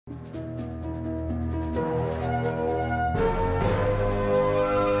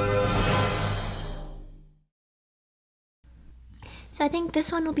So I think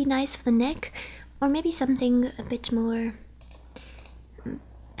this one will be nice for the neck, or maybe something a bit more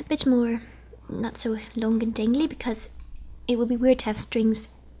not so long and dangly, because it would be weird to have strings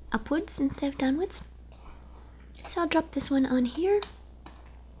upwards instead of downwards. So I'll drop this one on here,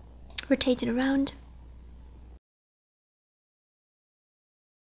 rotate it around.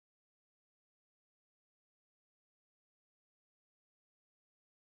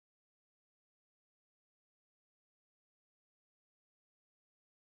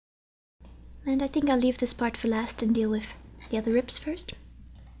 And I think I'll leave this part for last and deal with the other rips first.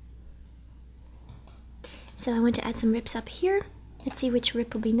 So I want to add some rips up here. Let's see which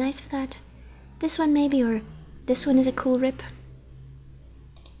rip will be nice for that. This one maybe, or this one is a cool rip.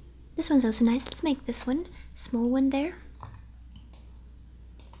 This one's also nice. Let's make this one, small one there.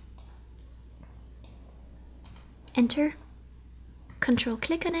 Enter. Control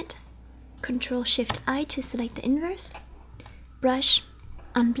click on it. Control Shift I to select the inverse. Brush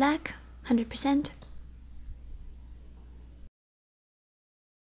on black, 100%.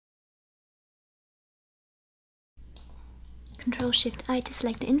 Control Shift I to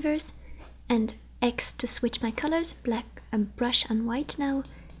select the inverse, and X to switch my colors. Black and brush on white now,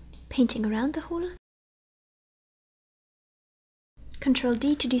 painting around the hole. Control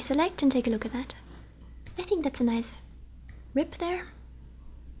D to deselect and take a look at that. I think that's a nice rip there.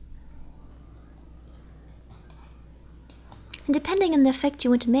 And depending on the effect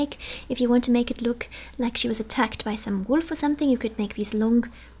you want to make, if you want to make it look like she was attacked by some wolf or something, you could make these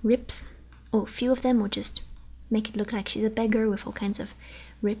long rips, or a few of them, or just make it look like she's a beggar with all kinds of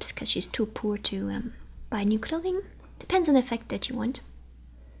rips because she's too poor to buy new clothing. Depends on the effect that you want.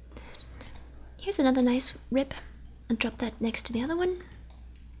 Here's another nice rip. I'll drop that next to the other one.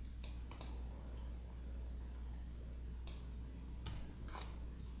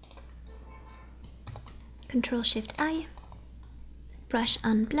 Control Shift I. Brush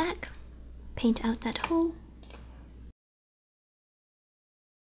on black. Paint out that hole.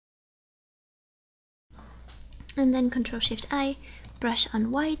 And then Control Shift I, brush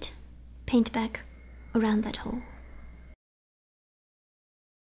on white, paint back around that hole.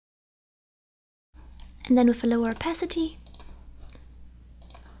 And then with a lower opacity,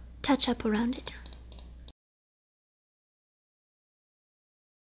 touch up around it.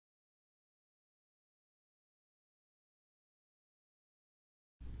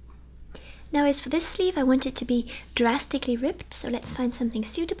 Now as for this sleeve, I want it to be drastically ripped, so let's find something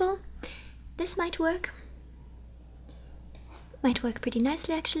suitable. This might work. Might work pretty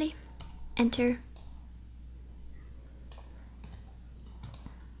nicely actually. Enter.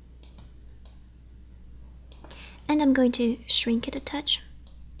 And I'm going to shrink it a touch.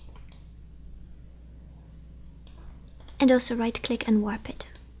 And also right click and warp it.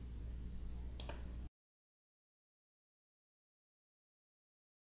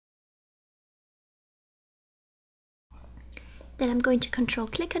 Then I'm going to Control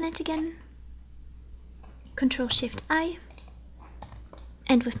click on it again. Control Shift I.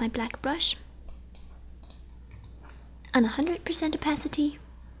 And with my black brush, on 100% opacity,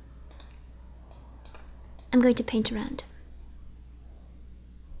 I'm going to paint around.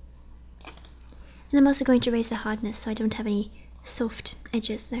 And I'm also going to raise the hardness so I don't have any soft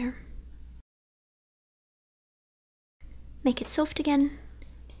edges there. Make it soft again,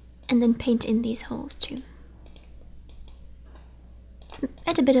 and then paint in these holes too.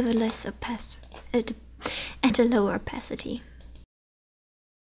 At a bit of a less at a lower opacity.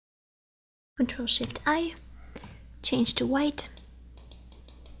 Control Shift I, change to white,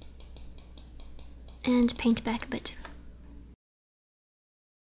 and paint back a bit.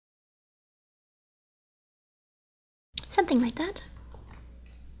 Something like that.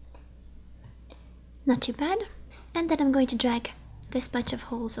 Not too bad. And then I'm going to drag this bunch of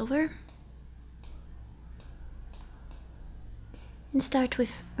holes over. And start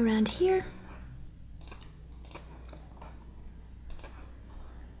with around here.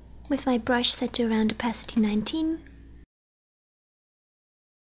 With my brush set to around opacity 19.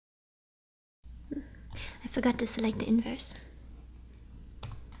 I forgot to select the inverse.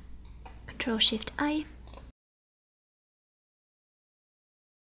 Control Shift I.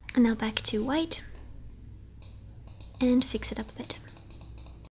 And now back to white. And fix it up a bit.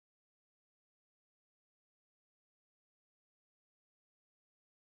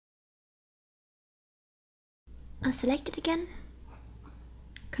 I'll select it again.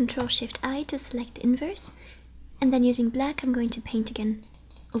 Control Shift I to select the inverse, and then using black I'm going to paint again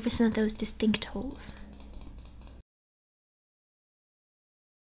over some of those distinct holes.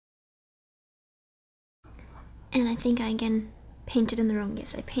 And I think I again painted on the wrong,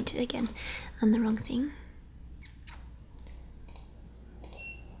 yes I painted again on the wrong thing.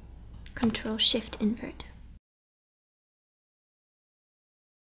 Control Shift Invert.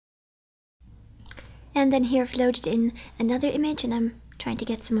 And then here I've loaded in another image, and I'm trying to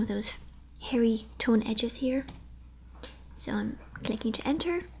get some of those hairy tone edges here. So I'm clicking to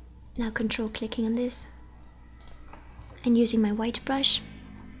enter, now control clicking on this, and using my white brush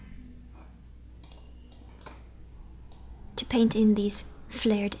to paint in these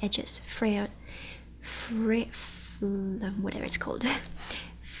flared edges, whatever it's called,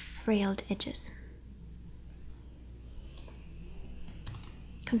 frailed edges.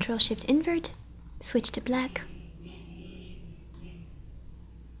 Control Shift Invert, switch to black.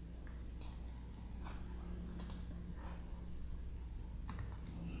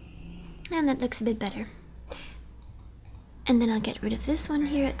 And that looks a bit better. And then I'll get rid of this one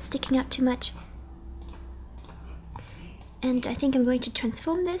here, it's sticking out too much. And I think I'm going to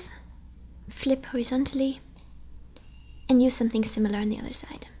transform this, flip horizontally, and use something similar on the other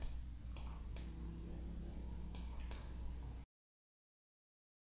side.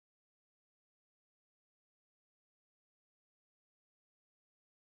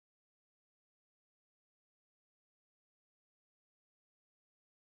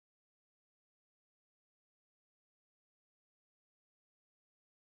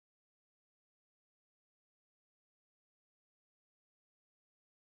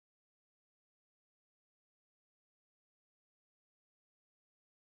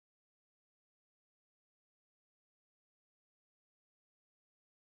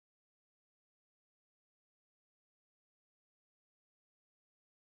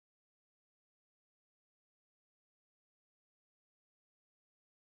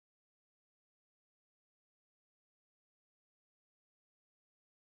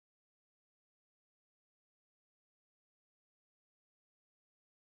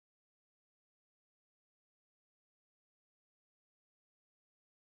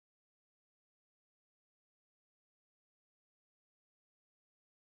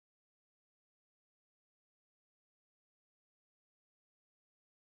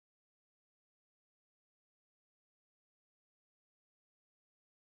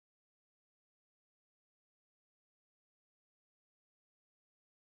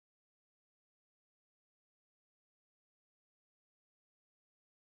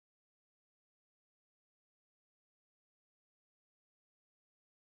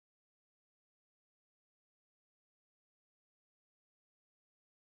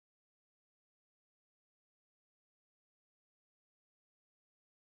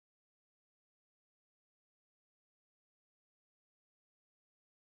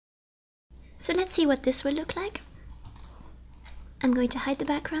 So let's see what this will look like. I'm going to hide the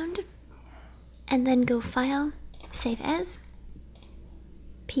background and then go File, Save As,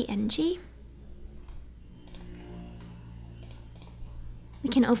 PNG. We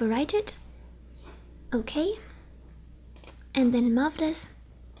can overwrite it, OK, and then in Marvelous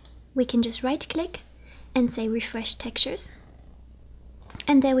we can just right click and say Refresh Textures,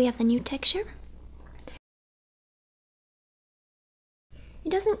 and there we have the new texture. It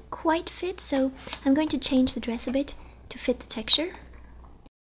doesn't quite fit, so I'm going to change the dress a bit to fit the texture.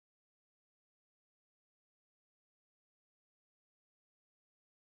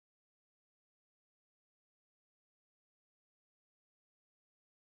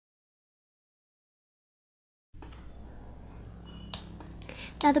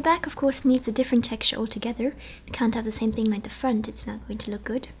 Now the back of course needs a different texture altogether. It can't have the same thing like the front, it's not going to look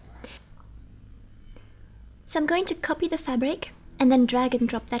good. So I'm going to copy the fabric and then drag and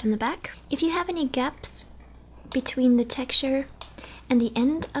drop that on the back. If you have any gaps between the texture and the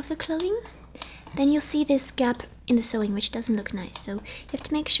end of the clothing, then you'll see this gap in the sewing, which doesn't look nice. So you have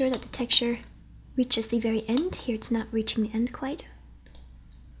to make sure that the texture reaches the very end. Here it's not reaching the end quite.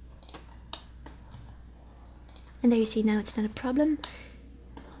 And there you see now it's not a problem.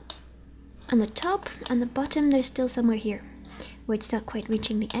 On the top, on the bottom, there's still somewhere here where it's not quite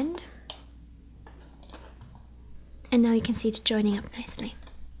reaching the end. And now you can see it's joining up nicely.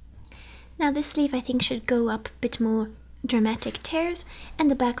 Now this sleeve I think should go up a bit more dramatic tears,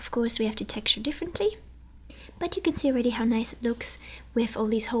 and the back of course we have to texture differently. But you can see already how nice it looks with all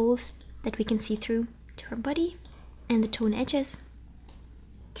these holes that we can see through to her body and the torn edges.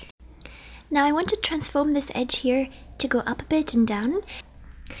 Now I want to transform this edge here to go up a bit and down,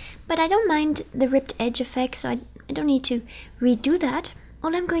 but I don't mind the ripped edge effect, so I don't need to redo that.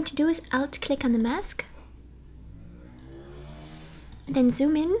 All I'm going to do is Alt click on the mask, then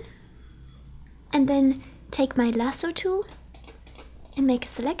zoom in, and then take my lasso tool and make a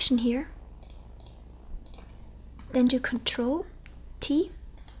selection here. Then do Control T,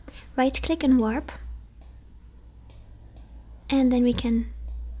 right click and warp, and then we can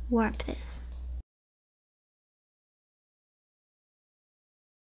warp this.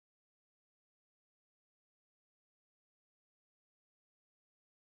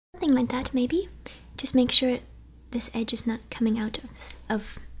 Something like that, maybe. Just make sure this edge is not coming out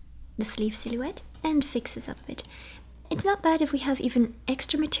of the sleeve silhouette, and fix this up a bit. It's not bad if we have even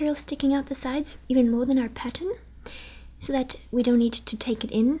extra material sticking out the sides, even more than our pattern, so that we don't need to take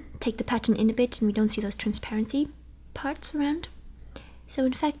the pattern in a bit, and we don't see those transparency parts around. So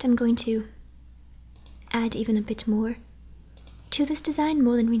in fact, I'm going to add even a bit more to this design,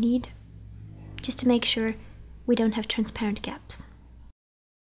 more than we need, just to make sure we don't have transparent gaps.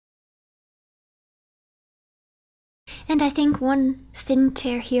 And I think one thin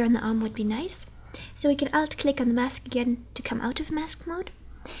tear here on the arm would be nice. So we can alt-click on the mask again to come out of mask mode.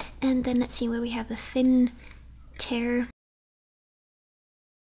 And then let's see where we have the thin tear.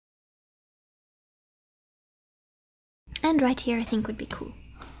 And right here I think would be cool.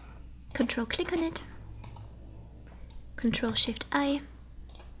 Control-click on it. Control-Shift-I.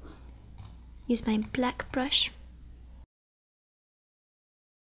 Use my black brush.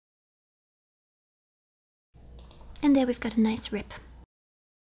 And there we've got a nice rip.